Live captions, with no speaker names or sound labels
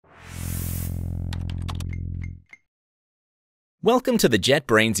Welcome to the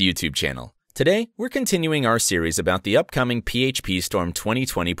JetBrains YouTube channel. Today, we're continuing our series about the upcoming PhpStorm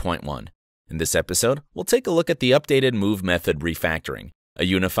 2020.1. In this episode, we'll take a look at the updated move method refactoring, a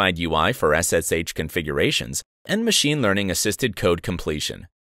unified UI for SSH configurations, and machine learning-assisted code completion.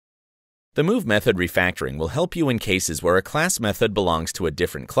 The move method refactoring will help you in cases where a class method belongs to a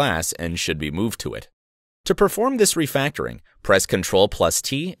different class and should be moved to it. To perform this refactoring, press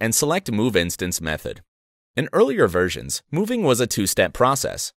Ctrl+T and select Move Instance Method. In earlier versions, moving was a two-step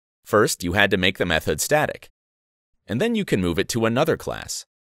process. First, you had to make the method static, and then you can move it to another class.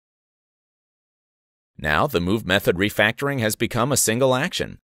 Now, the move method refactoring has become a single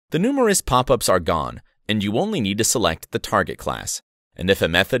action. The numerous pop-ups are gone, and you only need to select the target class. And if a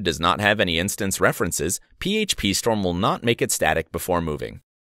method does not have any instance references, PhpStorm will not make it static before moving.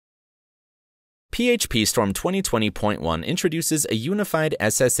 PhpStorm 2020.1 introduces a unified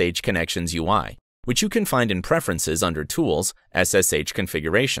SSH connections UI, which you can find in Preferences under Tools, SSH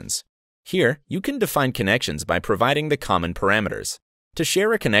Configurations. Here, you can define connections by providing the common parameters. To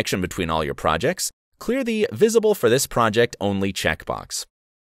share a connection between all your projects, clear the Visible for this project only checkbox.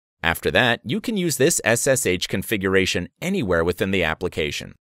 After that, you can use this SSH configuration anywhere within the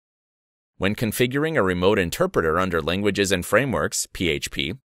application. When configuring a remote interpreter under Languages and Frameworks,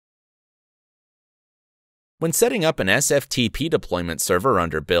 PHP, when setting up an SFTP deployment server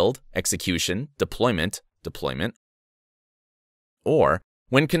under Build, Execution, Deployment, or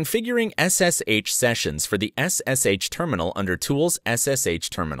when configuring SSH sessions for the SSH terminal under Tools SSH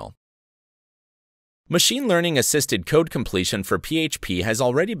Terminal. Machine learning-assisted code completion for PHP has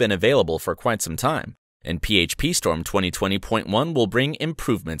already been available for quite some time, and PhpStorm 2020.1 will bring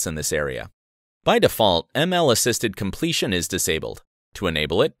improvements in this area. By default, ML-assisted completion is disabled. To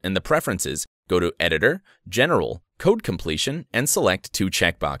enable it, in the Preferences, go to Editor, General, Code Completion, and select two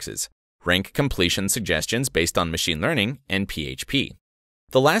checkboxes: Rank Completion Suggestions based on Machine Learning and PHP.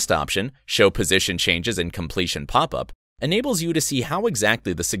 The last option, Show Position Changes in Completion pop-up, enables you to see how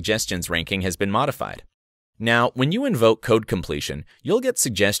exactly the suggestions ranking has been modified. Now, when you invoke code completion, you'll get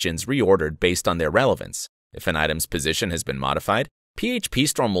suggestions reordered based on their relevance. If an item's position has been modified,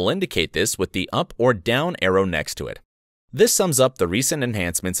 PhpStorm will indicate this with the up or down arrow next to it. This sums up the recent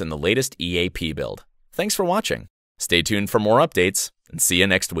enhancements in the latest EAP build. Thanks for watching. Stay tuned for more updates, and see you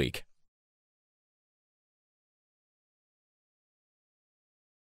next week.